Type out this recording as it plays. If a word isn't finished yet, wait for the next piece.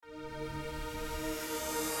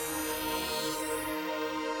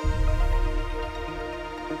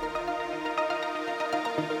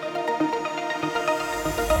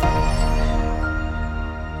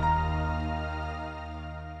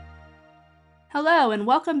Hello, and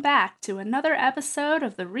welcome back to another episode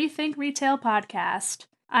of the Rethink Retail podcast.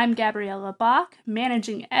 I'm Gabriella Bach,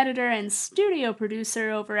 managing editor and studio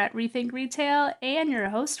producer over at Rethink Retail, and your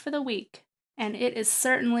host for the week. And it is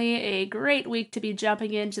certainly a great week to be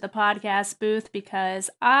jumping into the podcast booth because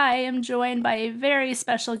I am joined by a very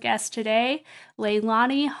special guest today,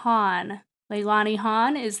 Leilani Hahn. Leilani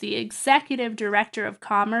Hahn is the Executive Director of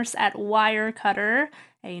Commerce at Wirecutter,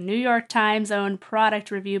 a New York Times-owned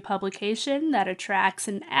product review publication that attracts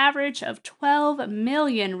an average of 12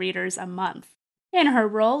 million readers a month. In her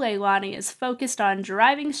role, Leilani is focused on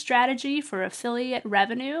driving strategy for affiliate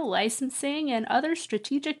revenue, licensing, and other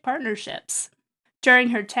strategic partnerships. During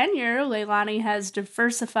her tenure, Leilani has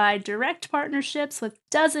diversified direct partnerships with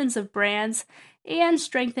dozens of brands and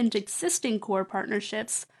strengthened existing core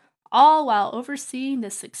partnerships, all while overseeing the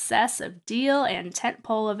success of deal and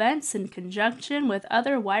tentpole events in conjunction with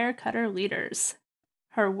other Wirecutter leaders.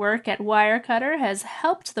 Her work at Wirecutter has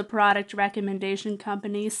helped the product recommendation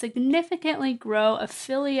company significantly grow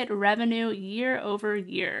affiliate revenue year over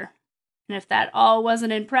year. And if that all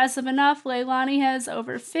wasn't impressive enough, Leilani has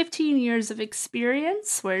over 15 years of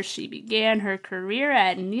experience, where she began her career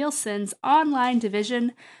at Nielsen's online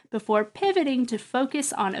division before pivoting to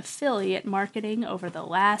focus on affiliate marketing over the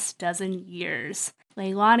last dozen years.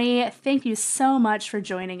 Leilani, thank you so much for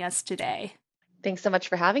joining us today. Thanks so much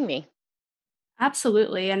for having me.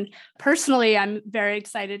 Absolutely. And personally, I'm very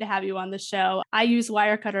excited to have you on the show. I use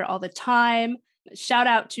Wirecutter all the time. Shout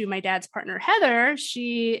out to my dad's partner, Heather.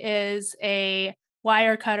 She is a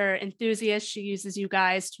Wirecutter enthusiast. She uses you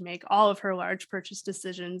guys to make all of her large purchase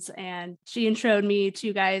decisions. And she introduced me to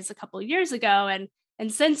you guys a couple of years ago.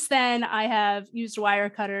 And since then, I have used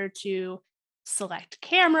Wirecutter to select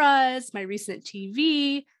cameras, my recent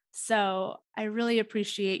TV. So I really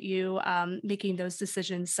appreciate you making those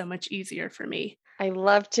decisions so much easier for me. I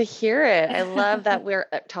love to hear it. I love that we're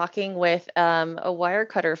talking with a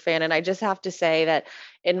Wirecutter fan. And I just have to say that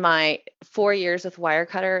in my 4 years with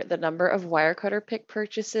Wirecutter, the number of Wirecutter pick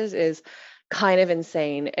purchases is kind of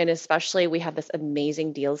insane. And especially we have this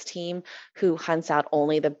amazing deals team who hunts out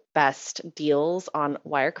only the best deals on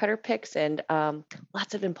Wirecutter picks, and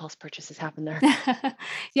lots of impulse purchases happen there.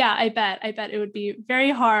 Yeah, I bet. I bet it would be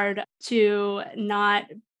very hard to not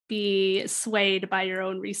be swayed by your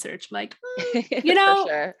own research. Like, For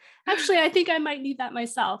sure. actually, I think I might need that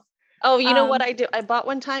myself. Oh, you know what I do? I bought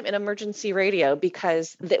one time an emergency radio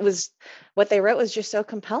because it was what they wrote was just so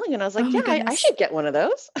compelling, and I was like, Oh my I should get one of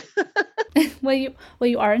those. Well,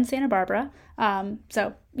 you are in Santa Barbara,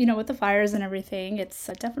 so with the fires and everything, it's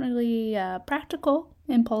definitely practical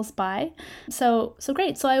impulse buy. So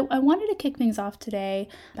great. So I wanted to kick things off today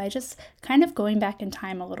by just kind of going back in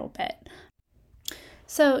time a little bit.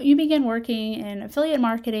 So you began working in affiliate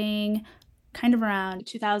marketing kind of around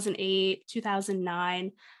 2008,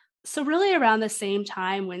 2009. So really around the same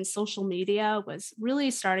time when social media was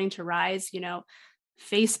really starting to rise,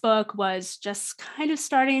 Facebook was just kind of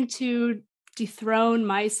starting to dethrone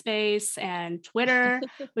MySpace, and Twitter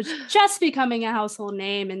was just becoming a household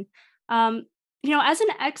name. And, as an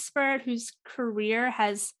expert whose career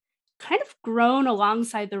has kind of grown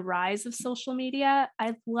alongside the rise of social media,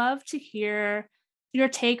 I'd love to hear your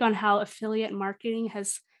take on how affiliate marketing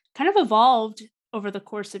has kind of evolved over the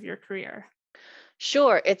course of your career.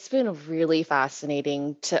 Sure, it's been really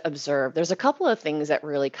fascinating to observe. There's a couple of things that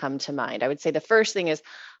really come to mind. I would say the first thing is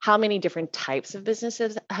how many different types of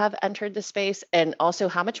businesses have entered the space, and also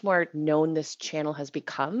how much more known this channel has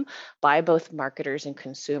become by both marketers and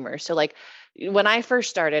consumers. So, like when I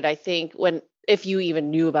first started, I think if you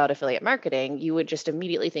even knew about affiliate marketing, you would just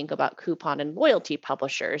immediately think about coupon and loyalty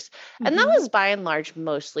publishers. And that was by and large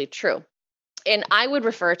mostly true. And I would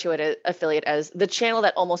refer to it as affiliate as the channel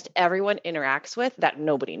that almost everyone interacts with that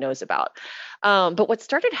nobody knows about. But what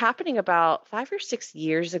started happening about 5 or 6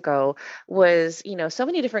 years ago was, so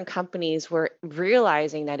many different companies were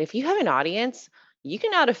realizing that if you have an audience, you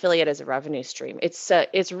can out affiliate as a revenue stream.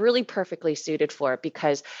 It's really perfectly suited for it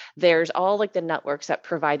because there's all like the networks that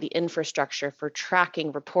provide the infrastructure for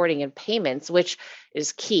tracking, reporting, and payments, which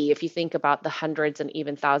is key if you think about the hundreds and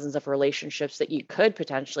even thousands of relationships that you could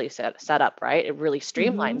potentially set up, right? It really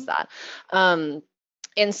streamlines that.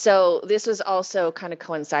 And so this was also kind of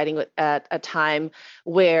coinciding with at a time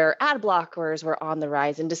where ad blockers were on the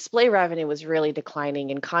rise and display revenue was really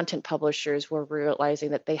declining, and content publishers were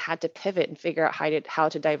realizing that they had to pivot and figure out how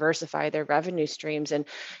to diversify their revenue streams. And,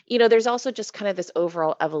 there's also just kind of this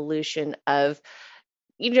overall evolution of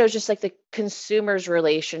just like the consumer's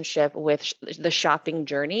relationship with the shopping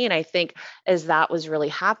journey. And I think as that was really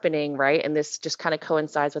happening, right, and this just kind of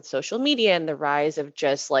coincides with social media and the rise of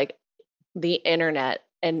just like the internet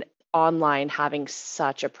and online having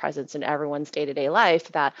such a presence in everyone's day-to-day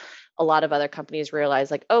life that a lot of other companies realize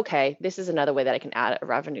like, okay, this is another way that I can add a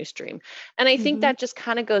revenue stream. And I think Mm-hmm. that just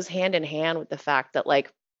kind of goes hand in hand with the fact that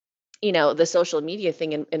like, the social media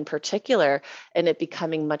thing in particular, and it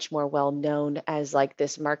becoming much more well known as like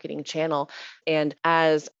this marketing channel. And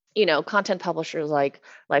as content publishers like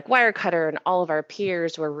Wirecutter and all of our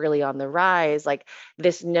peers were really on the rise, like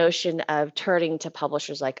this notion of turning to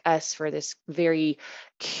publishers like us for this very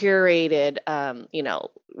curated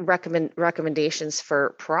recommendations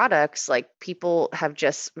for products, like people have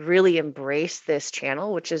just really embraced this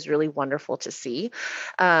channel, which is really wonderful to see.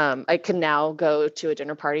 I can now go to a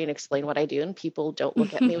dinner party and explain what I do, and people don't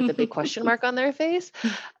look at me with a big question mark on their face.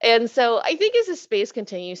 And so I think as the space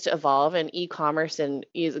continues to evolve and e-commerce and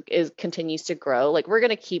is continues to grow, like we're going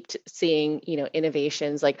to keep seeing,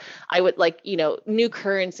 innovations. Like I would like, new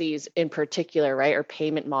currencies in particular, right? Or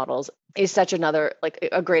payment models is such another like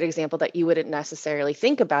a great example that you wouldn't necessarily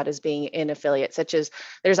think about as being in affiliate, such as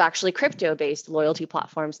there's actually crypto based loyalty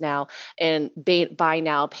platforms now and buy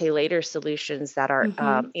now pay later solutions that are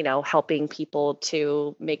Mm-hmm. helping people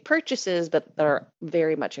to make purchases, but they're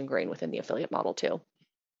very much ingrained within the affiliate model too.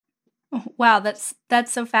 Wow, that's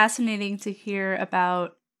so fascinating to hear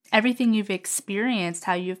about everything you've experienced,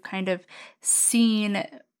 how you've kind of seen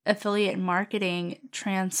affiliate marketing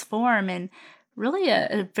transform in really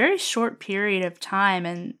a very short period of time,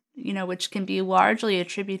 and which can be largely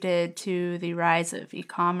attributed to the rise of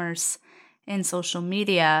e-commerce and social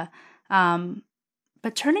media. Um,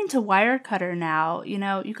 but turning to Wirecutter now,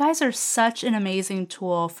 you guys are such an amazing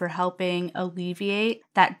tool for helping alleviate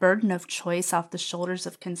that burden of choice off the shoulders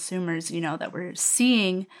of consumers, that we're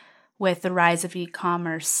seeing with the rise of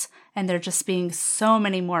e-commerce and there just being so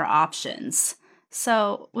many more options.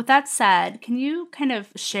 So, with that said, can you kind of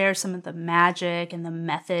share some of the magic and the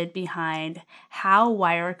method behind how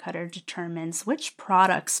Wirecutter determines which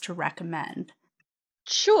products to recommend?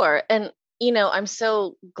 Sure. And, I'm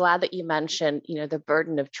so glad that you mentioned, the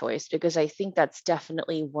burden of choice, because I think that's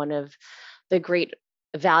definitely one of the great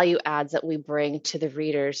value adds that we bring to the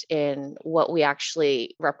readers in what we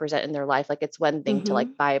actually represent in their life. Like it's one thing to like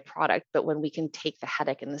Mm-hmm. buy a product, but when we can take the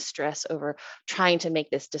headache and the stress over trying to make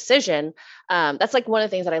this decision, that's like one of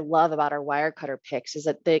the things that I love about our Wirecutter picks is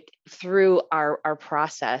that through our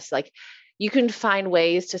process, like you can find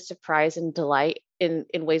ways to surprise and delight in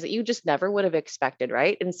ways that you just never would have expected,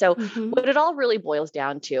 right? And so Mm-hmm. what it all really boils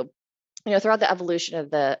down to, throughout the evolution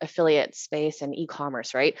of the affiliate space and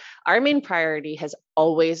e-commerce, right? Our main priority has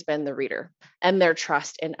always been the reader, and their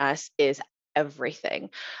trust in us is everything.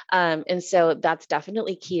 And so that's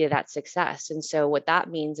definitely key to that success. And so what that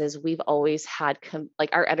means is we've always had like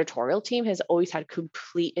our editorial team has always had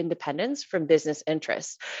complete independence from business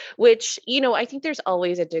interests, which, I think there's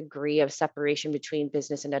always a degree of separation between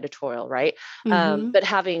business and editorial, right? Mm-hmm. But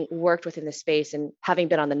having worked within the space and having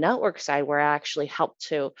been on the network side where I actually helped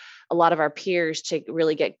to a lot of our peers to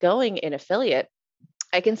really get going in affiliate,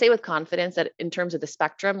 I can say with confidence that in terms of the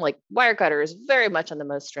spectrum, like Wirecutter is very much on the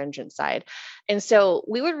most stringent side. And so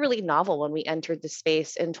we were really novel when we entered the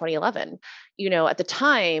space in 2011. At the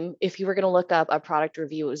time, if you were going to look up a product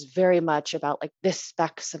review, it was very much about like the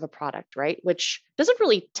specs of a product, right? Which doesn't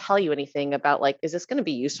really tell you anything about like, is this going to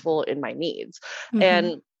be useful in my needs? Mm-hmm.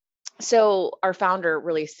 And so our founder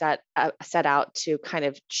really set out to kind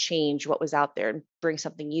of change what was out there and bring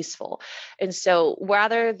something useful. And so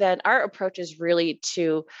rather than our approach is really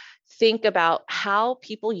to think about how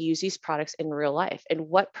people use these products in real life and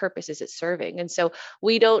what purpose is it serving. And so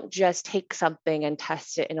we don't just take something and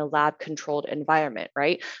test it in a lab controlled environment,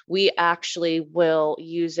 right? We actually will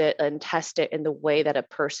use it and test it in the way that a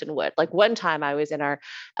person would. Like one time I was in our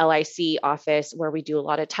LIC office where we do a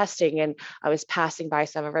lot of testing, and I was passing by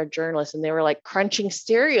some of our journalists and they were like crunching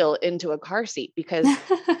cereal into a car seat because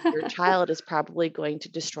your child is probably going to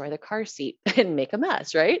destroy the car seat and make a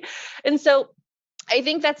mess, right? And so I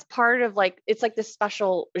think that's part of like, it's like this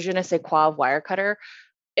special je ne sais quoi of Wirecutter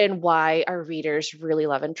and why our readers really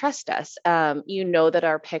love and trust us. That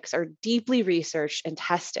our picks are deeply researched and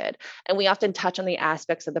tested, and we often touch on the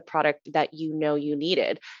aspects of the product that you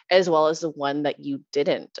needed, as well as the one that you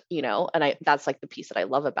didn't. And that's like the piece that I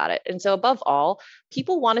love about it. And so, above all,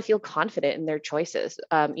 people want to feel confident in their choices.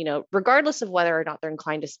 Regardless of whether or not they're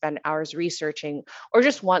inclined to spend hours researching or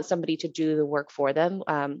just want somebody to do the work for them.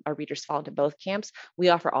 Our readers fall into both camps. We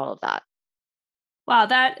offer all of that. Wow,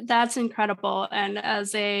 that's incredible. And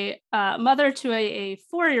as a mother to a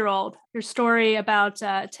 4-year-old, your story about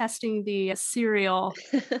testing the cereal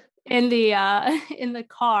in the in the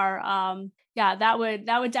car. Yeah, that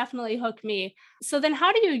would definitely hook me. So then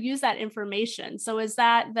how do you use that information? So is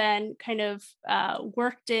that then kind of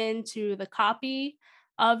worked into the copy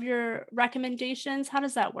of your recommendations? How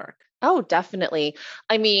does that work? Oh, definitely.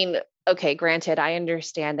 I mean, okay, granted, I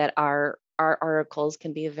understand that our articles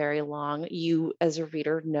can be very long. You as a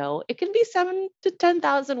reader know it can be 7 to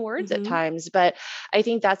 10,000 words at Mhm. times, but I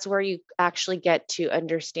think that's where you actually get to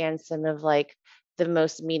understand some of like the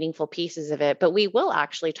most meaningful pieces of it. But we will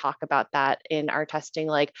actually talk about that in our testing.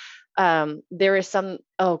 Like there is some,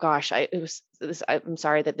 oh gosh, I it was this I'm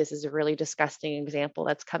sorry that this is a really disgusting example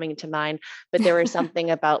that's coming to mind, but there was something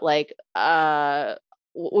about like it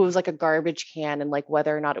was like a garbage can and like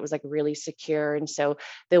whether or not it was like really secure. And so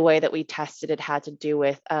the way that we tested it had to do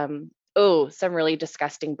with some really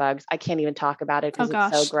disgusting bugs. I can't even talk about it Oh because it's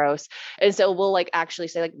so gosh. gross. And so we'll like actually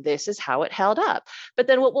say like this is how it held up. But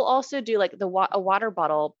then what we'll also do like a water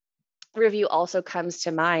bottle review also comes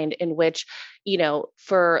to mind in which,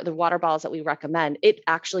 for the water bottles that we recommend, it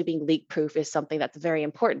actually being leak proof is something that's very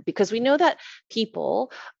important because we know that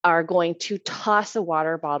people are going to toss a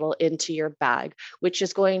water bottle into your bag, which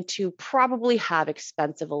is going to probably have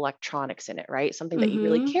expensive electronics in it, right? Something that you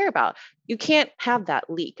really Mhm. care about. You can't have that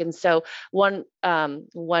leak. And so one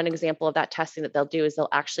example of that testing that they'll do is they'll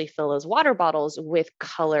actually fill those water bottles with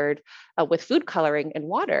with food coloring and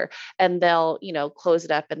water, and they'll close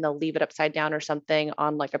it up and they'll leave it upside down or something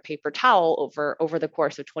on like a paper towel over the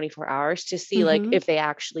course of 24 hours to see like Mhm. if they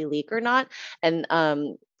actually leak or not. And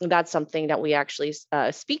that's something that we actually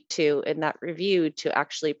speak to in that review to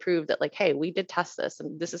actually prove that like, hey, we did test this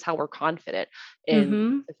and this is how we're confident in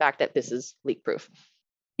Mhm. the fact that this is leak proof.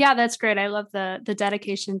 Yeah, that's great. I love the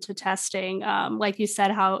dedication to testing. Like you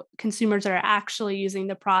said, how consumers are actually using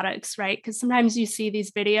the products, right? Because sometimes you see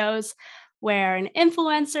these videos where an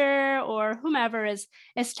influencer or whomever is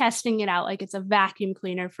testing it out, like it's a vacuum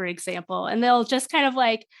cleaner, for example, and they'll just kind of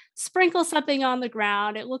like sprinkle something on the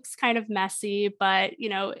ground. It looks kind of messy, but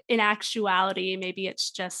in actuality, maybe it's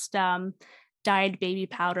just dyed baby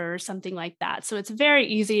powder or something like that. So it's very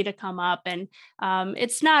easy to come up, and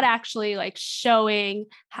it's not actually like showing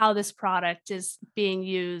how this product is being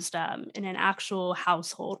used in an actual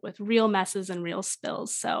household with real messes and real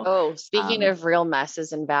spills. So, Oh, speaking um, of real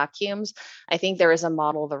messes and vacuums, I think there is a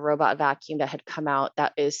model of a robot vacuum that had come out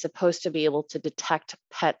that is supposed to be able to detect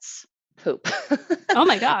pets' poop oh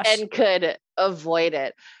my gosh. and could avoid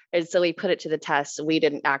it. And so we put it to the test. We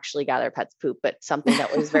didn't actually gather pets' poop, but something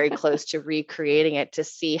that was very close to recreating it to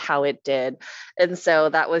see how it did. And so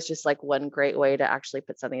that was just like one great way to actually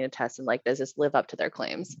put something to test and like, does this live up to their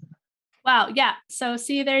claims? Wow. Yeah. So,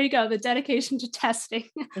 see, there you go. The dedication to testing.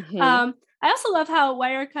 Hmm. I also love how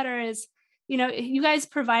Wirecutter is, you guys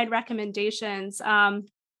provide recommendations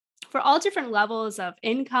for all different levels of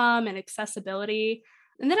income and accessibility.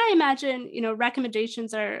 And then I imagine,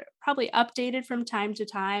 recommendations are probably updated from time to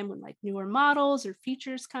time when like newer models or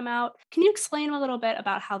features come out. Can you explain a little bit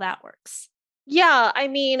about how that works? Yeah, I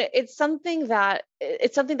mean, it's something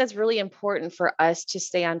that's really important for us to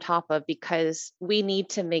stay on top of because we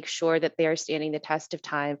need to make sure that they are standing the test of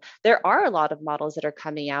time. There are a lot of models that are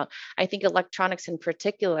coming out. I think electronics in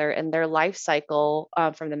particular and their life cycle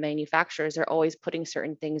from the manufacturers are always putting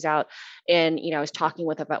certain things out. And I was talking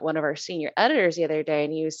with about one of our senior editors the other day,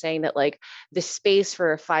 and he was saying that like the space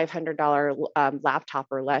for a $500 laptop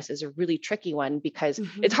or less is a really tricky one because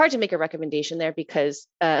it's Hmm. hard to make a recommendation there because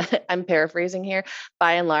I'm paraphrasing here.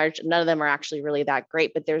 By and large, none of them are actually really that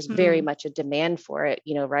great, but there's very Hmm. much a demand for it,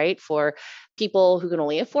 right? For people who can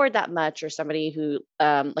only afford that much, or somebody who,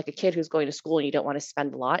 like a kid who's going to school and you don't want to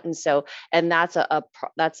spend a lot. And so, and that's a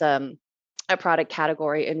product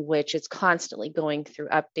category in which it's constantly going through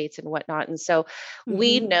updates and whatnot. And so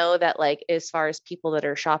we Hmm. know that like as far as people that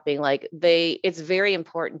are shopping, like it's very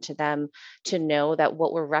important to them to know that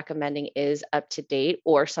what we're recommending is up to date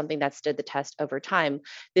or something that stood the test over time.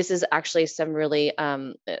 This is actually some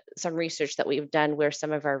research that we've done where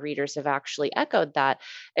some of our readers have actually echoed that.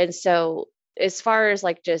 And so as far as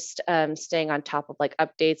like just staying on top of like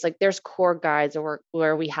updates, like there's core guides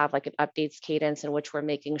where we have like an updates cadence in which we're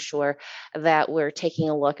making sure that we're taking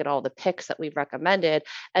a look at all the picks that we've recommended,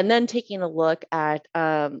 and then taking a look at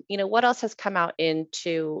what else has come out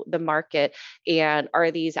into the market, and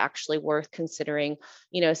are these actually worth considering.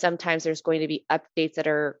 Sometimes there's going to be updates that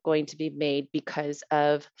are going to be made because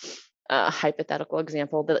of a hypothetical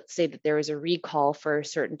example, but let's say that there was a recall for a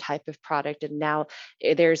certain type of product, and now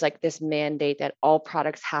there's like this mandate that all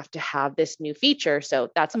products have to have this new feature. So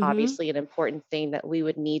that's Hmm. obviously an important thing that we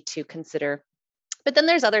would need to consider. But then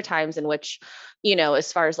there's other times in which,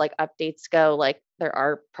 as far as like updates go, like there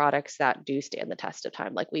are products that do stand the test of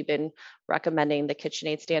time. Like we've been recommending the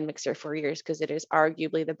KitchenAid stand mixer for years because it is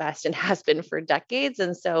arguably the best and has been for decades.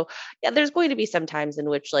 And so, yeah, there's going to be some times in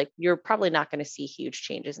which like you're probably not going to see huge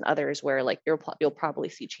changes, and others where like you'll probably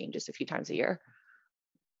see changes a few times a year.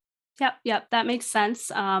 Yep, yep, that makes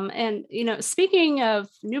sense. And speaking of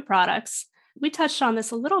new products, we touched on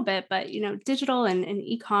this a little bit, but digital and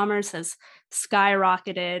e-commerce has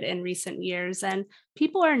skyrocketed in recent years, and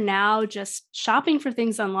people are now just shopping for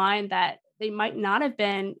things online that they might not have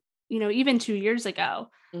been, even 2 years ago.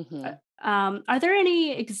 Uh, Hmm. are there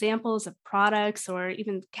any examples of products or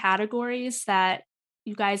even categories that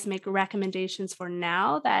you guys make recommendations for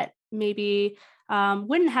now that maybe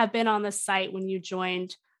wouldn't have been on the site when you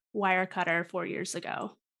joined Wirecutter 4 years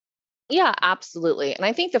ago? Yeah, absolutely. And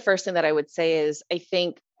I think the first thing that I would say is I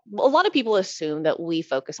think a lot of people assume that we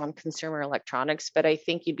focus on consumer electronics, but I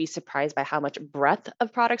think you'd be surprised by how much breadth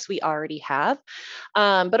of products we already have.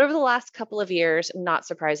 But over the last couple of years, not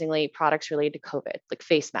surprisingly, products related to COVID, like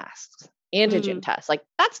face masks, antigen Mm, tests, like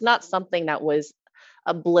that's not something that was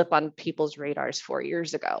a blip on people's radars 4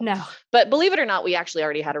 years ago. no. But believe it or not, we actually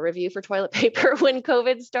already had a review for toilet paper when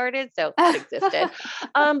COVID started. So that existed.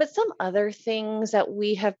 But some other things that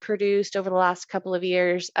we have produced over the last couple of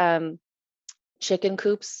years, chicken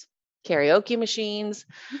coops, karaoke machines,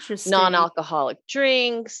 Interesting. non-alcoholic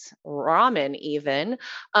drinks, ramen even.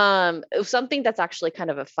 Something that's actually kind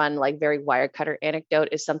of a fun, like very Wirecutter anecdote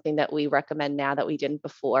is something that we recommend now that we didn't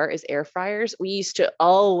before is air fryers. We used to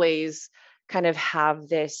always kind of have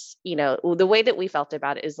this, the way that we felt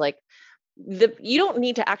about it is like you don't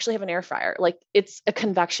need to actually have an air fryer. Like it's a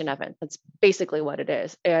convection oven. That's basically what it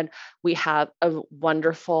is. And we have a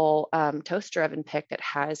wonderful toaster oven pick that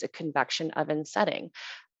has a convection oven setting.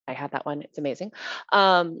 I have that one. It's amazing.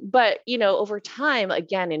 But over time,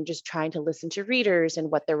 again, in just trying to listen to readers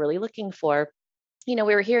and what they're really looking for, we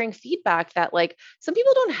were hearing feedback that like some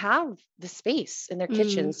people don't have the space in their Mm,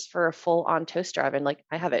 kitchens for a full on toaster oven. Like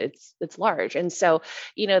I have it. It's large. And so,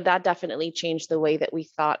 that definitely changed the way that we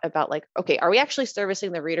thought about like, okay, are we actually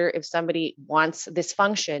servicing the reader if somebody wants this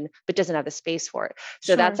function but doesn't have the space for it?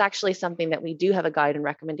 So that's sure. actually something that we do have a guide and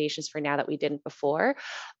recommendations for now that we didn't before.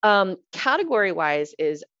 Category wise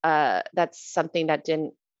is that's something that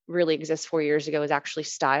didn't really exist 4 years ago is actually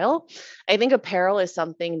style. I think apparel is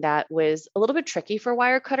something that was a little bit tricky for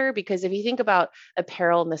Wirecutter because if you think about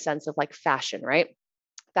apparel in the sense of like fashion, right?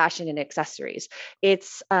 Fashion and accessories.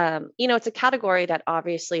 It's a category that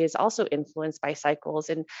obviously is also influenced by cycles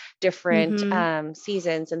and different Hmm.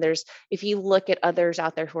 seasons. And if you look at others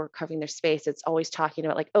out there who are covering their space, it's always talking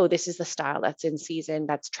about like, oh, this is the style that's in season,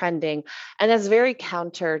 that's trending. And that's very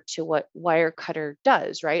counter to what Wirecutter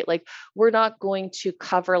does, right? Like we're not going to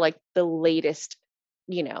cover like the latest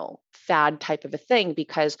fad type of a thing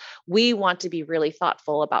because we want to be really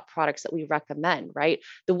thoughtful about products that we recommend, right?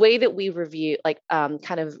 The way that we review, like,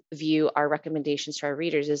 kind of view our recommendations to our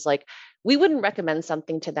readers is like, we wouldn't recommend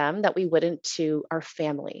something to them that we wouldn't to our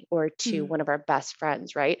family or to Hmm. one of our best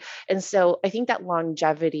friends, right? And so I think that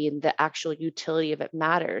longevity and the actual utility of it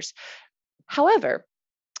matters. However,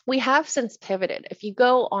 we have since pivoted. If you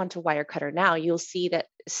go onto Wirecutter now, you'll see that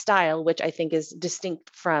style, which I think is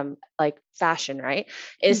distinct from like fashion, right,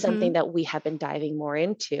 is something Hmm. that we have been diving more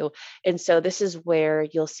into. And so this is where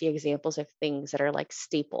you'll see examples of things that are like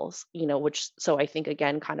staples, which so I think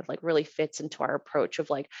again kind of like really fits into our approach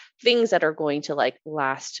of like things that are going to like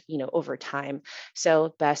last, over time.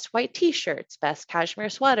 So best white t-shirts, best cashmere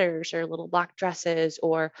sweaters or little black dresses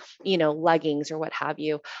or, leggings or what have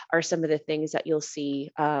you are some of the things that you'll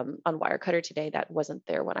see on Wirecutter today that wasn't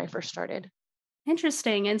there when I first started.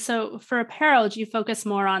 Interesting. And so for apparel, do you focus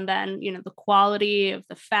more on then, the quality of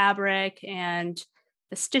the fabric and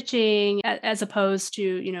the stitching as opposed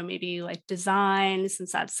to, maybe like design,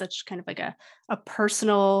 since that's such kind of like a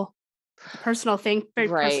personal thing, very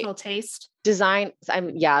Right. personal taste? Design,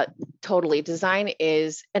 yeah, totally. Design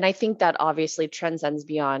is, and I think that obviously transcends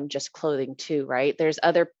beyond just clothing too, right? There's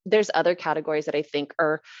other categories that I think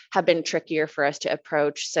are have been trickier for us to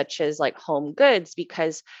approach, such as like home goods,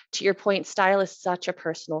 because to your point, style is such a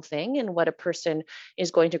personal thing, and what a person is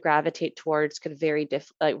going to gravitate towards could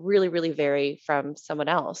like really, really vary from someone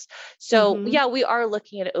else. So Hmm. yeah, we are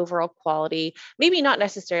looking at overall quality, maybe not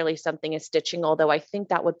necessarily something as stitching, although I think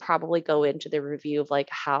that would probably go into the review of like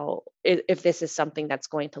how if this is something that's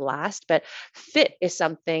going to last. But fit is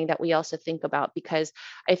something that we also think about because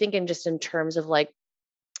I think in terms of like,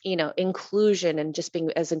 inclusion and just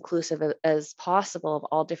being as inclusive as possible of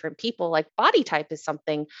all different people, like body type is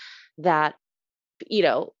something that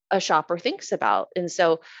a shopper thinks about. And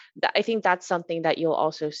so I think that's something that you'll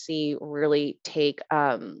also see really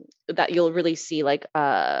that you'll really see like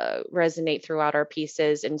resonate throughout our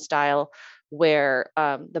pieces in style, where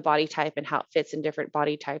the body type and how it fits in different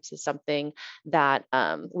body types is something that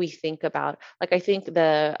we think about. Like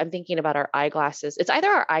I'm thinking about our eyeglasses. It's either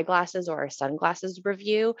our eyeglasses or our sunglasses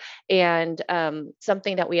review. And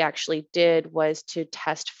something that we actually did was to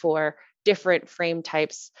test for different frame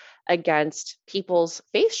types against people's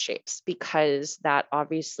face shapes, because that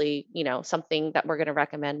obviously, something that we're going to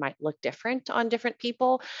recommend might look different on different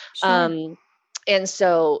people. Sure. And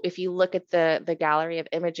so if you look at the gallery of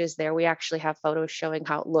images there, we actually have photos showing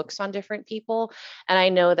how it looks on different people. And I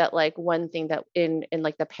know that like one thing that in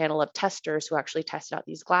like the panel of testers who actually tested out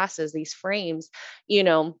these glasses, these frames, you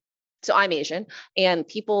know, so I'm Asian, and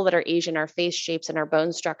people that are Asian, our face shapes and our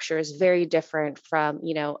bone structure is very different from,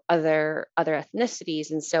 other ethnicities.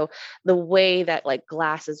 And so the way that like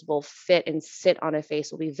glasses will fit and sit on a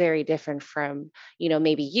face will be very different from,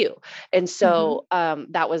 maybe you. And Hmm. so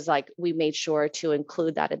that was like, we made sure to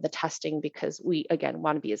include that in the testing, because we, again,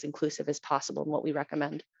 want to be as inclusive as possible in what we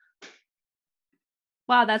recommend.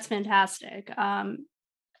 Wow, that's fantastic.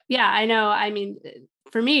 Yeah, I know. I mean,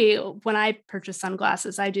 for me, when I purchase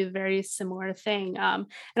sunglasses, I do a very similar thing. And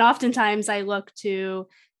oftentimes I look to,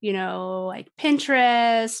 like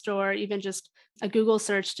Pinterest or even just a Google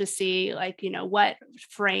search to see, like, what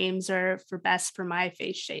frames are for best for my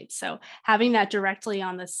face shape. So having that directly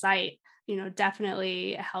on the site,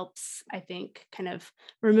 definitely helps, I think, kind of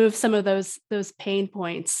remove some of those pain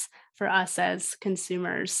points for us as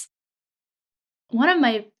consumers. One of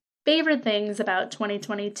my favorite things about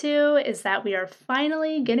 2022 is that we are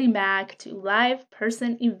finally getting back to live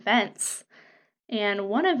person events. And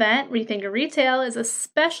one event Rethink Retail is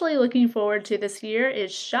especially looking forward to this year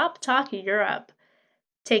is Shop Talk Europe.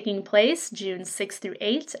 Taking place June 6th through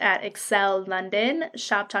 8th at Excel London,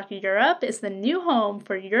 Shop Talk Europe is the new home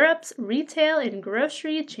for Europe's retail and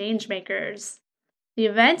grocery changemakers. The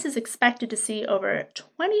event is expected to see over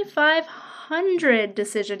 2,500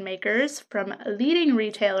 decision makers from leading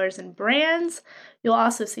retailers and brands. You'll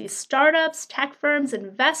also see startups, tech firms,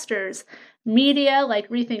 investors, media like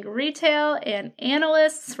Rethink Retail, and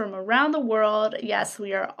analysts from around the world. Yes,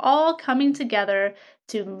 we are all coming together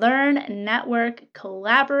to learn, network,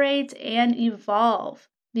 collaborate, and evolve.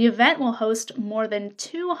 The event will host more than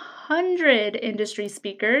 200 industry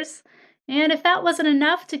speakers. And if that wasn't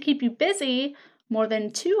enough to keep you busy, more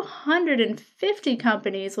than 250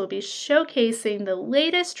 companies will be showcasing the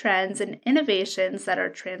latest trends and innovations that are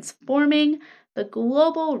transforming the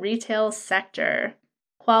global retail sector.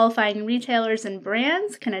 Qualifying retailers and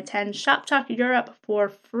brands can attend Shop Talk Europe for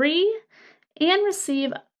free and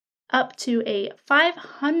receive up to a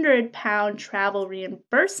 £500 travel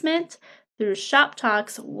reimbursement through Shop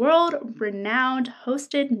Talk's world-renowned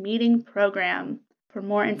hosted meeting program. For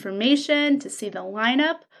more information, to see the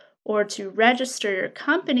lineup, or to register your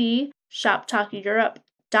company,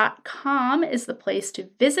 shoptalkeurope.com is the place to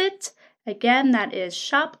visit. Again, that is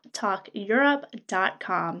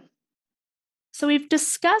shoptalkeurope.com. So we've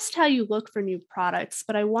discussed how you look for new products,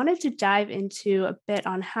 but I wanted to dive into a bit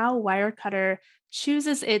on how Wirecutter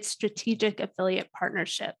chooses its strategic affiliate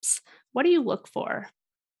partnerships. What do you look for?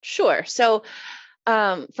 Sure. So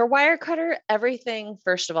for Wirecutter, everything,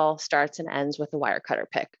 first of all, starts and ends with a Wirecutter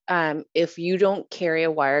pick. If you don't carry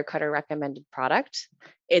a Wirecutter recommended product,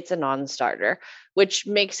 it's a non-starter, which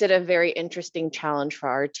makes it a very interesting challenge for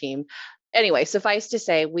our team. Anyway, suffice to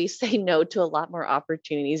say, we say no to a lot more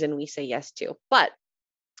opportunities than we say yes to. But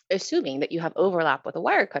assuming that you have overlap with a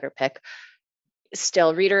Wirecutter pick,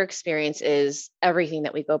 still reader experience is everything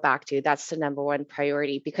that we go back to. That's the number one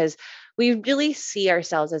priority, because we really see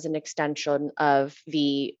ourselves as an extension of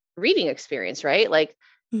the reading experience, right? Like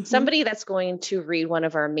somebody that's going to read one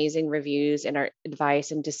of our amazing reviews and our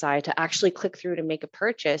advice and decide to actually click through to make a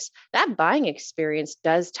purchase, that buying experience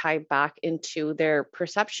does tie back into their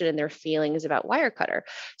perception and their feelings about Wirecutter.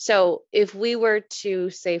 So if we were to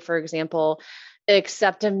say, for example,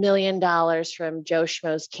 accept $1 million from Joe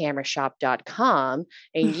Schmo's Camera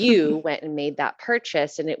and you went and made that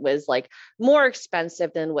purchase and it was like more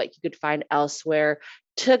expensive than what you could find elsewhere,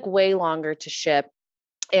 took way longer to ship,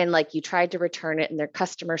 and like you tried to return it and their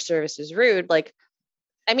customer service is rude, like,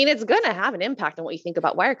 I mean, it's going to have an impact on what you think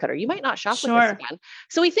about Wirecutter. You might not shop with us Sure. again.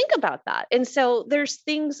 So we think about that. And so there's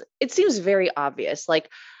things, it seems very obvious, like,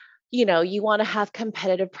 you want to have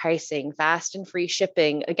competitive pricing, fast and free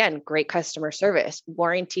shipping. Again, great customer service.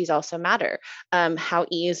 Warranties also matter. How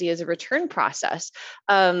easy is a return process?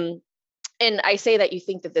 And I say that you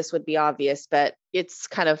think that this would be obvious, but it's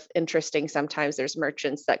kind of interesting. Sometimes there's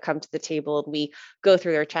merchants that come to the table and we go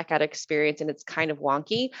through their checkout experience and it's kind of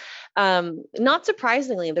wonky. Not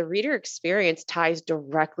surprisingly, the reader experience ties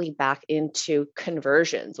directly back into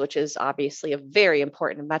conversions, which is obviously a very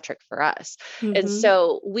important metric for us. And Mm-hmm.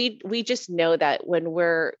 so we just know that when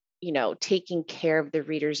we're taking care of the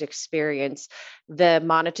reader's experience, the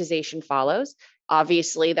monetization follows.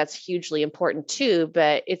 Obviously, that's hugely important too,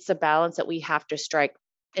 but it's a balance that we have to strike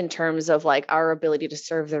in terms of like our ability to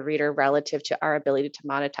serve the reader relative to our ability to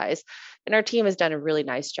monetize. And our team has done a really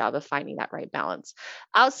nice job of finding that right balance.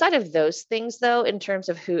 Outside of those things, though, in terms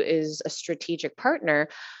of who is a strategic partner,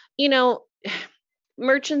 you know,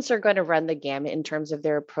 merchants are going to run the gamut in terms of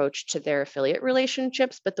their approach to their affiliate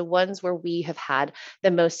relationships, but the ones where we have had the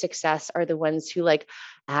most success are the ones who like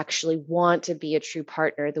actually want to be a true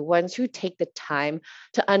partner, the ones who take the time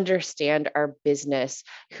to understand our business,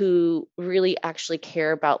 who really actually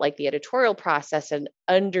care about like the editorial process and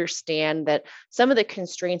understand that some of the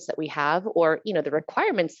constraints that we have, or the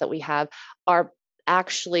requirements that we have, are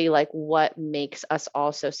actually like what makes us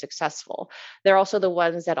also successful. They're also the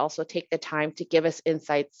ones that also take the time to give us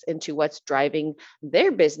insights into what's driving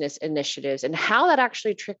their business initiatives and how that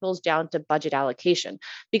actually trickles down to budget allocation.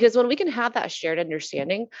 Because when we can have that shared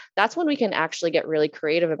understanding, that's when we can actually get really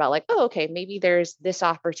creative about like, oh, okay, maybe there's this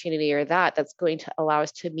opportunity or that's going to allow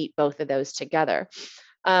us to meet both of those together.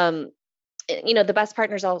 Um, the best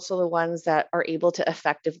partners are also the ones that are able to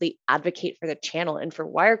effectively advocate for the channel and for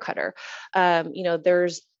Wirecutter.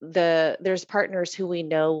 There's partners who we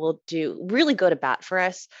know will do really go to bat for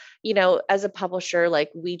us. As a publisher, like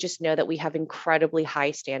we just know that we have incredibly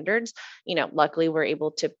high standards. Luckily we're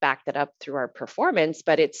able to back that up through our performance,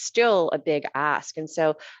 but it's still a big ask. And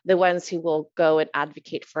so the ones who will go and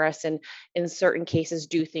advocate for us and in certain cases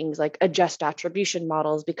do things like adjust attribution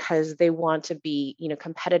models because they want to be,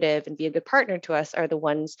 competitive and be a good partner to us are the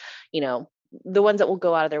ones that will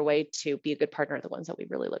go out of their way to be a good partner are the ones that we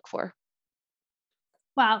really look for.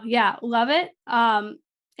 Wow, yeah, love it. And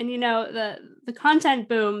the content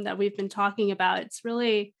boom that we've been talking about,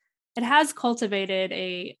 it has cultivated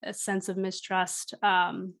a sense of mistrust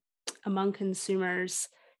among consumers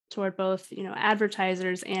toward both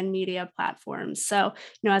advertisers and media platforms. So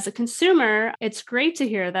as a consumer, it's great to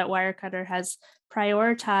hear that Wirecutter has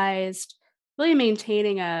prioritized really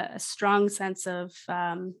maintaining a strong sense of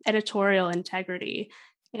editorial integrity,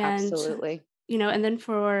 and Absolutely. and then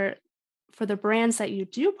for the brands that you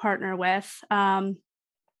do partner with,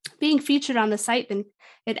 being featured on the site, then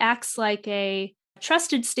it acts like a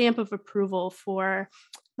trusted stamp of approval for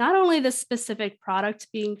not only the specific product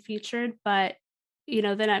being featured, but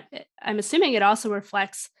then I'm assuming it also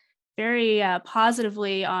reflects very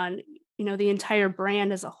positively on the entire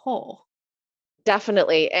brand as a whole.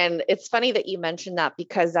 Definitely. And it's funny that you mentioned that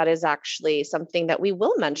because that is actually something that we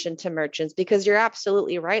will mention to merchants because you're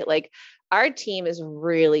absolutely right. Like our team is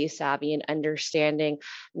really savvy in understanding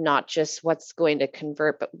not just what's going to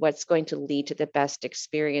convert, but what's going to lead to the best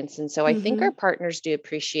experience. And so I think our Mm-hmm. partners do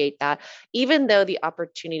appreciate that, even though the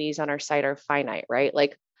opportunities on our site are finite, right?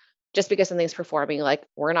 Like just because something's performing, like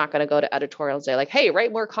we're not going to go to editorial and say like, hey,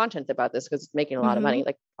 write more content about this because it's making a lot of Mm-hmm. money.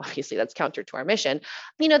 Like obviously that's counter to our mission.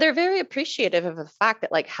 They're very appreciative of the fact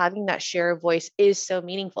that like having that share of voice is so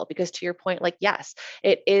meaningful because to your point, like, yes,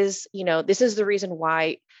 it is, this is the reason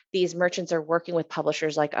why these merchants are working with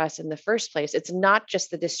publishers like us in the first place. It's not just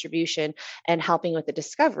the distribution and helping with the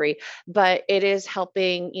discovery, but it is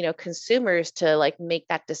helping, consumers to like make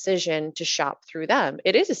that decision to shop through them.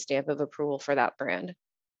 It is a stamp of approval for that brand.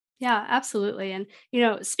 Yeah, absolutely. And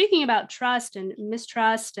speaking about trust and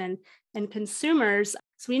mistrust and consumers,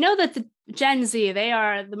 so we know that the Gen Z, they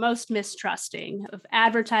are the most mistrusting of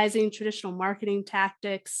advertising, traditional marketing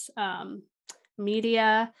tactics,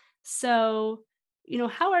 media. So,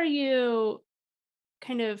 how are you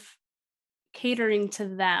kind of catering to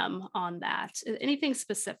them on that? Anything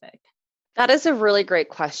specific? That is a really great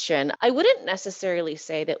question. I wouldn't necessarily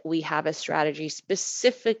say that we have a strategy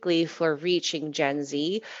specifically for reaching Gen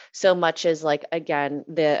Z so much as, like, again,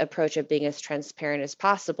 the approach of being as transparent as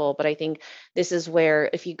possible. But I think this is where,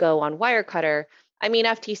 if you go on Wirecutter, I mean,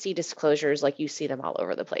 FTC disclosures, like you see them all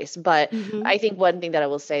over the place. But Hmm. I think one thing that I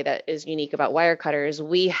will say that is unique about Wirecutter is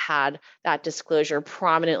we had that disclosure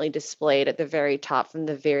prominently displayed at the very top from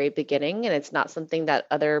the very beginning. And it's not something that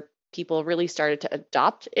other people really started to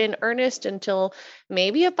adopt in earnest until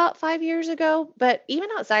maybe about 5 years ago. But even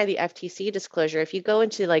outside the FTC disclosure, if you go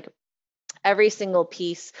into like every single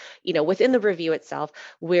piece, within the review itself,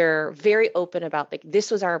 we're very open about like, this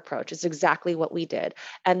was our approach. It's exactly what we did.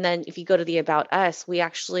 And then if you go to the About Us, we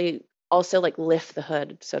actually also like lift the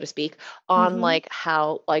hood, so to speak, on Mm-hmm. like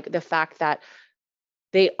how like the fact that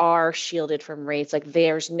they are shielded from rates. Like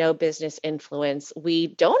there's no business influence. We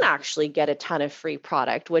don't actually get a ton of free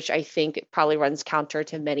product, which I think probably runs counter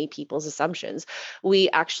to many people's assumptions. We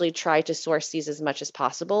actually try to source these as much as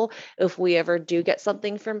possible. If we ever do get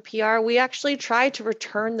something from PR, we actually try to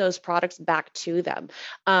return those products back to them.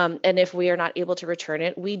 And if we are not able to return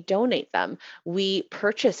it, we donate them. We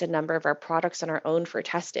purchase a number of our products on our own for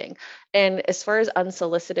testing. And as far as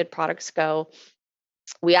unsolicited products go,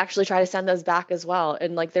 we actually try to send those back as well.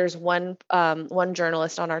 And like there's one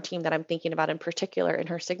journalist on our team that I'm thinking about in particular. In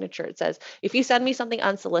her signature it says, if you send me something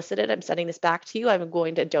unsolicited, I'm sending this back to you, I'm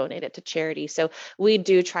going to donate it to charity. So we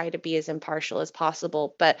do try to be as impartial as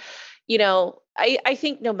possible. But I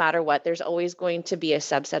think no matter what, there's always going to be a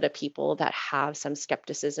subset of people that have some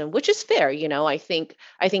skepticism, which is fair. I think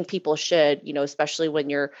people should, especially when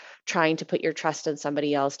you're trying to put your trust in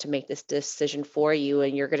somebody else to make this decision for you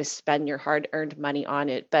and you're going to spend your hard earned money on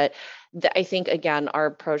it. But I think, again, our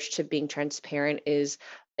approach to being transparent is,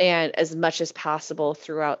 and as much as possible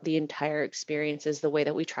throughout the entire experience, is the way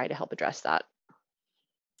that we try to help address that.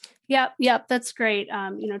 Yep, yep, that's great.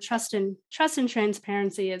 Trust and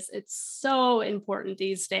transparency is it's so important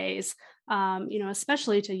these days.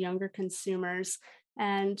 Especially to younger consumers.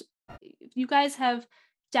 And you guys have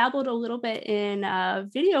dabbled a little bit in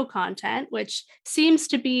video content, which seems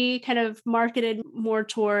to be kind of marketed more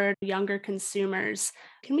toward younger consumers.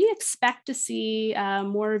 Can we expect to see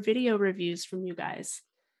more video reviews from you guys?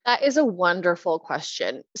 That is a wonderful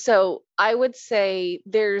question. So I would say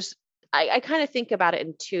I kind of think about it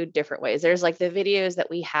in two different ways. There's like the videos that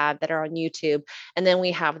we have that are on YouTube, and then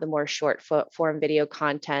we have the more short form video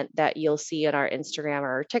content that you'll see on our Instagram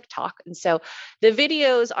or TikTok. And so the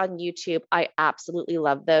videos on YouTube, I absolutely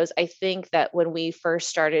love those. I think that when we first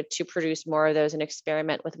started to produce more of those and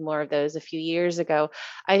experiment with more of those a few years ago,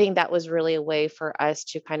 I think that was really a way for us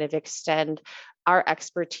to kind of extend our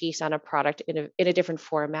expertise on a product in a different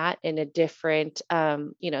format, in a different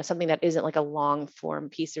something that isn't like a long form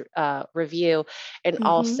piece of review. And Mm-hmm.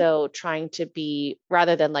 also trying to be,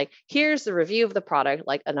 rather than like here's the review of the product,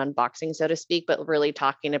 like an unboxing so to speak, but really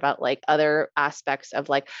talking about like other aspects of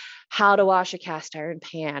like how to wash a cast iron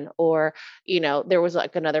pan, or there was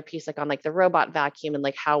like another piece like on like the robot vacuum and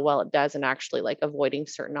like how well it does in actually like avoiding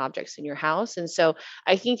certain objects in your house. And so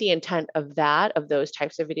I think the intent of those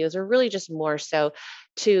types of videos are really just more so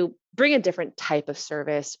to bring a different type of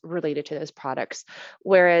service related to those products.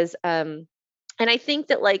 Whereas, and I think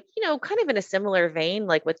that like, kind of in a similar vein,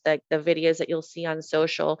 like with the videos that you'll see on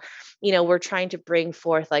social, we're trying to bring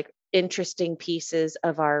forth like interesting pieces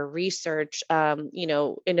of our research,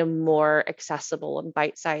 in a more accessible and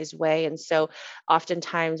bite-sized way. And so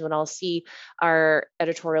oftentimes when I'll see our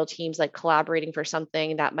editorial teams like collaborating for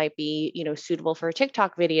something that might be, suitable for a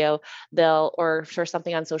TikTok video, or for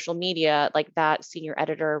something on social media, like that senior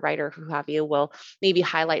editor, writer, who have you, will maybe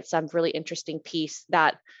highlight some really interesting piece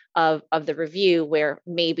that of the review where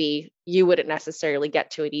maybe you wouldn't necessarily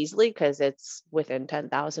get to it easily because it's within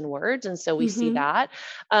 10,000 words. And so we see Mm-hmm. that.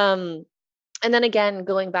 Um, and then again,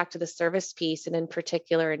 going back to the service piece, and in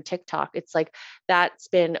particular in TikTok, it's like that's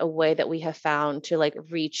been a way that we have found to like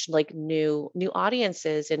reach like new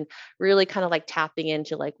audiences, and really kind of like tapping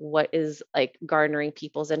into like what is like garnering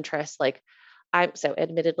people's interest. Like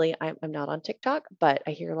admittedly, I'm not on TikTok, but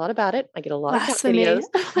I hear a lot about it. I get a lot of cat Blasphemy. videos.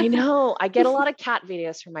 I know I get a lot of cat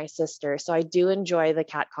videos from my sister, so I do enjoy the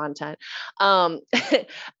cat content. Um,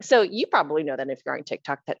 so you probably know that if you're on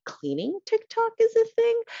TikTok, that cleaning TikTok is a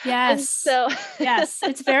thing. And Yes. so Yes.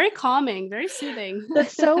 It's very calming, very soothing.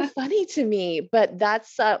 that's so funny to me. But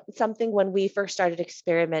that's something when we first started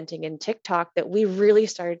experimenting in TikTok that we really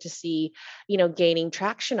started to see, gaining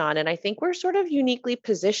traction on. And I think we're sort of uniquely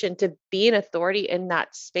positioned to be an authority in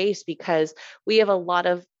that space because we have a lot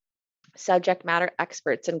of subject matter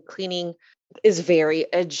experts, and cleaning is very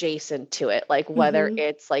adjacent to it, like whether Mm-hmm.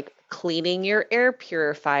 it's like cleaning your air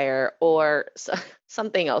purifier or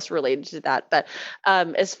something else related to that. But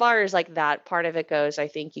as far as like that part of it goes, I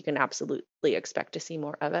think you can absolutely expect to see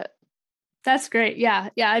more of it. That's great. Yeah.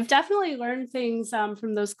 Yeah. I've definitely learned things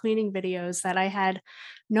from those cleaning videos that I had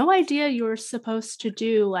no idea you were supposed to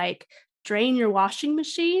do, like drain your washing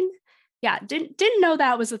machine. Yeah. Didn't know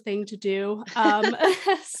that was a thing to do.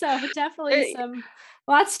 So definitely some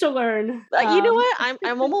lots to learn. You know what?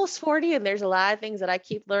 I'm almost 40, and there's a lot of things that I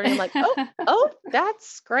keep learning. I'm like, oh,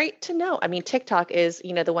 that's great to know. I mean, TikTok is,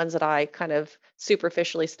 the ones that I kind of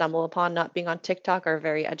superficially stumble upon, not being on TikTok, are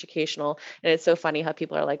very educational. And it's so funny how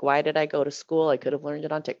people are like, why did I go to school? I could have learned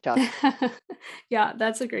it on TikTok. Yeah,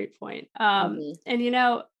 that's a great point. Mhm. And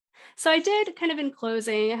So I did kind of in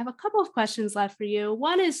closing, I have a couple of questions left for you.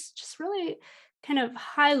 One is just really kind of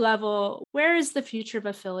high level. Where is the future of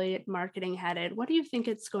affiliate marketing headed? What do you think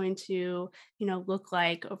it's going to, look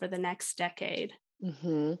like over the next decade?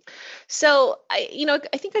 hmm So I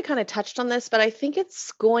think I kind of touched on this, but I think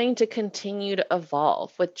it's going to continue to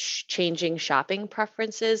evolve with changing shopping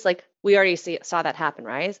preferences. Like we already saw that happen,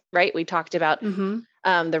 right? Right? We talked about Hmm.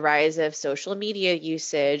 the rise of social media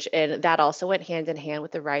usage, and that also went hand in hand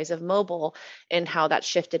with the rise of mobile and how that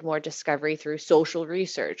shifted more discovery through social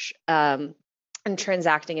research. And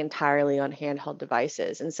transacting entirely on handheld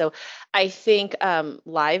devices. And so I think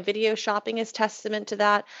live video shopping is testament to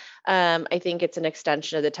that. I think it's an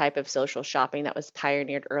extension of the type of social shopping that was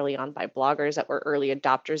pioneered early on by bloggers that were early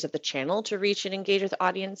adopters of the channel to reach and engage with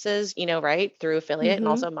audiences, right, through affiliate and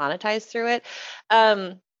Hmm. also monetize through it.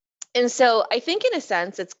 Um, and so I think in a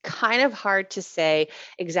sense, it's kind of hard to say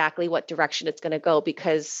exactly what direction it's going to go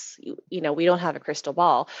because, we don't have a crystal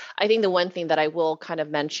ball. I think the one thing that I will kind of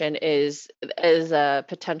mention is as a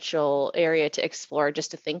potential area to explore,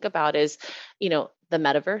 just to think about is, the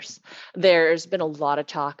metaverse. There's been a lot of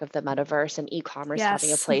talk of the metaverse and e-commerce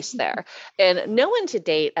having a Yes. place there. And no one to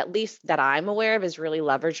date, at least that I'm aware of, is really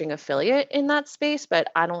leveraging affiliate in that space, but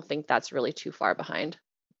I don't think that's really too far behind.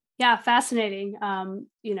 Yeah, fascinating.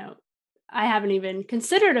 I haven't even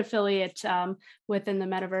considered affiliate within the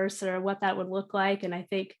metaverse or what that would look like. And I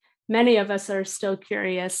think many of us are still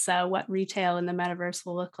curious what retail in the metaverse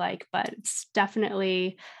will look like, but it's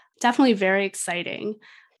definitely very exciting.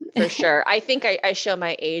 For sure. I think I show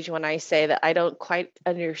my age when I say that I don't quite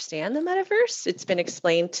understand the metaverse. It's been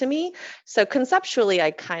explained to me. So conceptually, I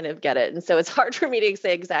kind of get it. And so it's hard for me to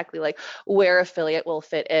say exactly like where affiliate will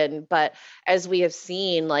fit in. But as we have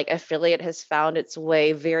seen, like affiliate has found its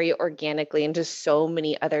way very organically into so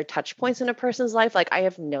many other touch points in a person's life. Like I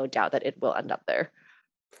have no doubt that it will end up there.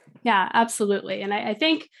 Yeah, absolutely. And I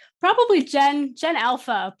think probably Gen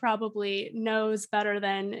Alpha probably knows better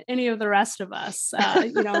than any of the rest of us,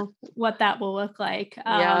 what that will look like.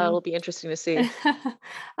 Yeah, it'll be interesting to see.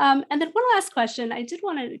 And then one last question. I did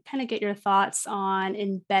want to kind of get your thoughts on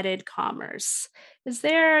embedded commerce. Is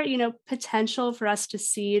there, potential for us to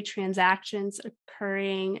see transactions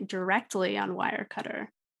occurring directly on Wirecutter?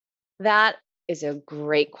 That is a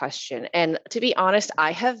great question. And to be honest,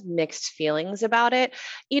 I have mixed feelings about it.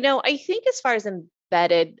 I think as far as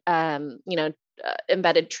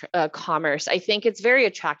embedded commerce, I think it's very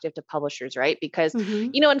attractive to publishers, right? Because,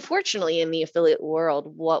 Hmm. unfortunately, in the affiliate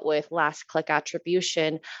world, what with last click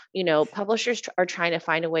attribution, publishers are trying to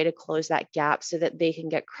find a way to close that gap so that they can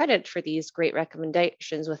get credit for these great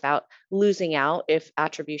recommendations without losing out if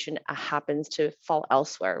attribution happens to fall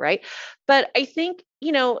elsewhere, right? But I think,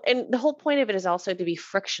 and the whole point of it is also to be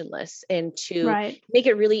frictionless and to Right. make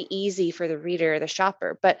it really easy for the reader or the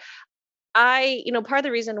shopper. But part of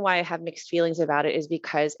the reason why I have mixed feelings about it is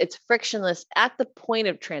because it's frictionless at the point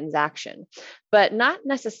of transaction, but not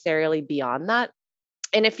necessarily beyond that.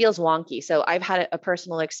 And it feels wonky. So I've had a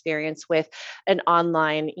personal experience with an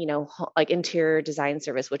online, like interior design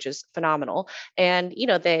service, which is phenomenal. And,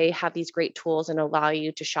 they have these great tools and allow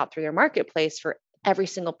you to shop through their marketplace for every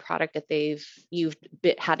single product that you've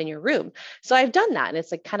had in your room. So I've done that and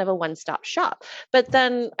it's like kind of a one-stop shop. But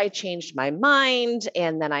then I changed my mind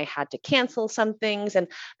and then I had to cancel some things and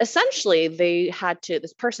essentially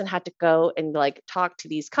this person had to go and like talk to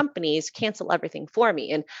these companies, cancel everything for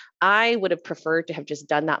me. And I would have preferred to have just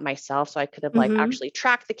done that myself so I could have like Hmm. actually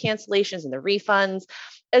tracked the cancellations and the refunds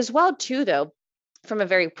as well too though from a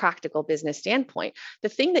very practical business standpoint. The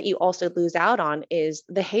thing that you also lose out on is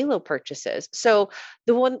the halo purchases. So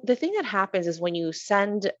the thing that happens is when you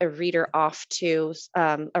send a reader off to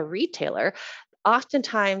a retailer,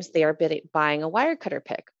 oftentimes they are buying a Wirecutter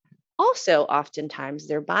pick. Also, oftentimes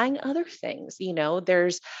they're buying other things. They're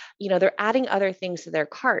adding other things to their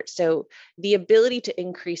cart. So the ability to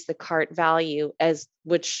increase the cart value, as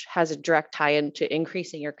which has a direct tie into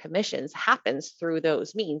increasing your commissions, happens through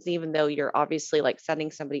those means, even though you're obviously like sending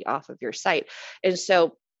somebody off of your site. And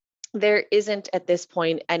so there isn't at this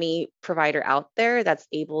point any provider out there that's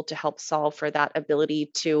able to help solve for that ability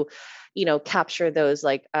to capture those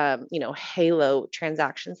like halo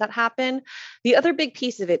transactions that happen. The other big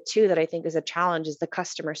piece of it too that I think is a challenge is the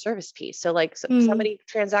customer service piece. So like Mm. somebody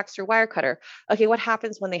transacts through Wirecutter, okay, what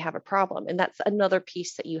happens when they have a problem? And that's another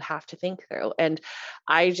piece that you have to think through. And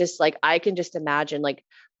I can just imagine like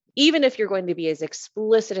even if you're going to be as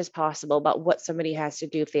explicit as possible about what somebody has to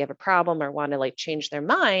do if they have a problem or want to like change their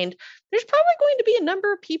mind, there's probably going to be a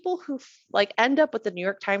number of people who like end up with the New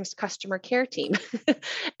York Times customer care team.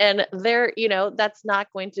 And they're, that's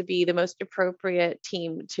not going to be the most appropriate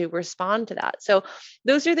team to respond to that. So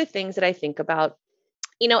those are the things that I think about.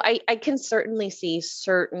 I can certainly see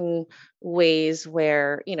certain ways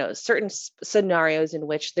where, certain scenarios in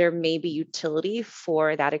which there may be utility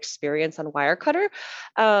for that experience on Wirecutter.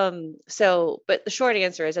 But the short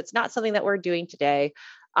answer is it's not something that we're doing today.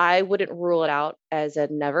 I wouldn't rule it out as a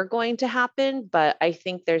never going to happen, but I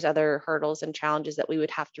think there's other hurdles and challenges that we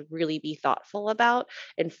would have to really be thoughtful about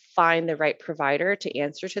and find the right provider to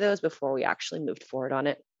answer to those before we actually moved forward on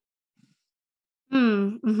it.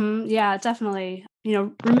 Yeah, definitely.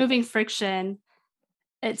 Removing friction,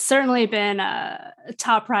 it's certainly been a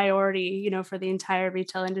top priority, for the entire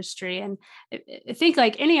retail industry. And I think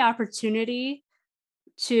like any opportunity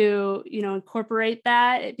to, incorporate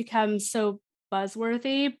that, it becomes so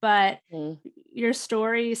buzzworthy. But your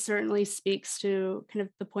story certainly speaks to kind of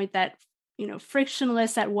the point that,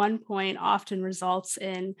 frictionless at one point often results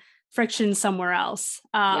in friction somewhere else.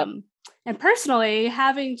 Yep. And personally,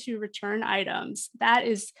 having to return items, that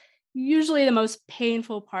is usually the most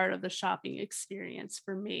painful part of the shopping experience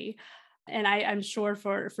for me. And I'm sure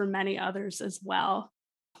for many others as well.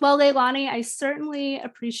 Well, Leilani, I certainly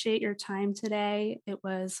appreciate your time today. It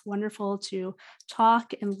was wonderful to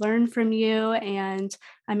talk and learn from you. And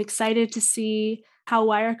I'm excited to see how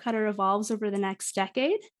Wirecutter evolves over the next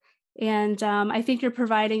decade. And I think you're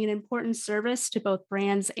providing an important service to both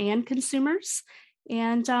brands and consumers.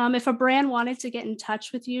 And if a brand wanted to get in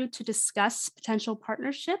touch with you to discuss potential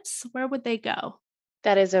partnerships, where would they go?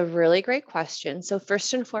 That is a really great question. So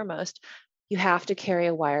first and foremost, you have to carry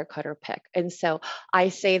a Wirecutter pick. And so I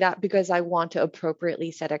say that because I want to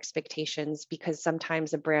appropriately set expectations, because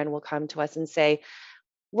sometimes a brand will come to us and say,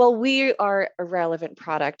 well, we are a relevant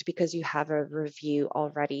product because you have a review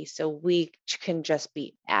already, so we can just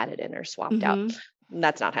be added in or swapped out.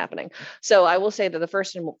 That's not happening. So I will say that the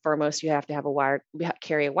first and foremost, you have to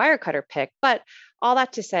carry a Wirecutter pick. But all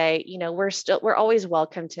that to say, we're always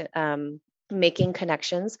welcome to making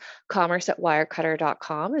connections.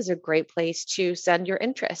 Commerce@wirecutter.com is a great place to send your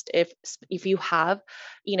interest. If you have,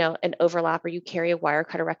 an overlap or you carry a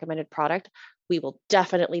Wirecutter recommended product, we will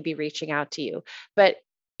definitely be reaching out to you. But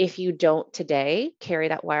if you don't today carry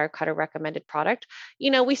that Wirecutter recommended product,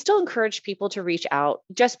 we still encourage people to reach out.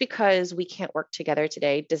 Just because we can't work together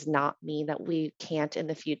today does not mean that we can't in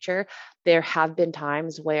the future. There have been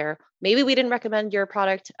times where maybe we didn't recommend your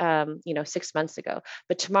product, 6 months ago,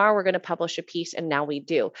 but tomorrow we're going to publish a piece and now we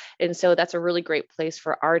do. And so that's a really great place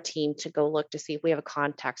for our team to go look to see if we have a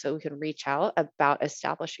contact so we can reach out about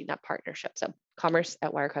establishing that partnership. So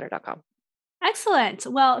commerce@wirecutter.com. Excellent.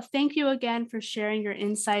 Well, thank you again for sharing your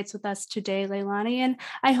insights with us today, Leilani, and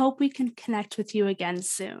I hope we can connect with you again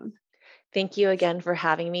soon. Thank you again for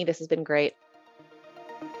having me. This has been great.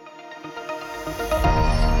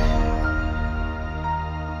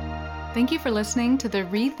 Thank you for listening to the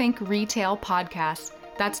Rethink Retail podcast.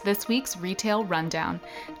 That's this week's Retail Rundown.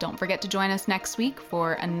 Don't forget to join us next week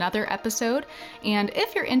for another episode. And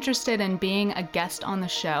if you're interested in being a guest on the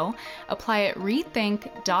show, apply at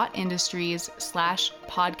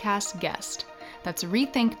rethink.industries/podcast guest. That's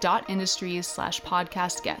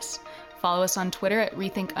rethink.industries/podcast guest. Follow us on Twitter at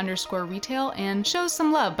rethink_retail and show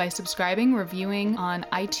some love by subscribing, reviewing on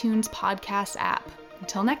iTunes podcast app.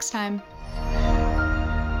 Until next time.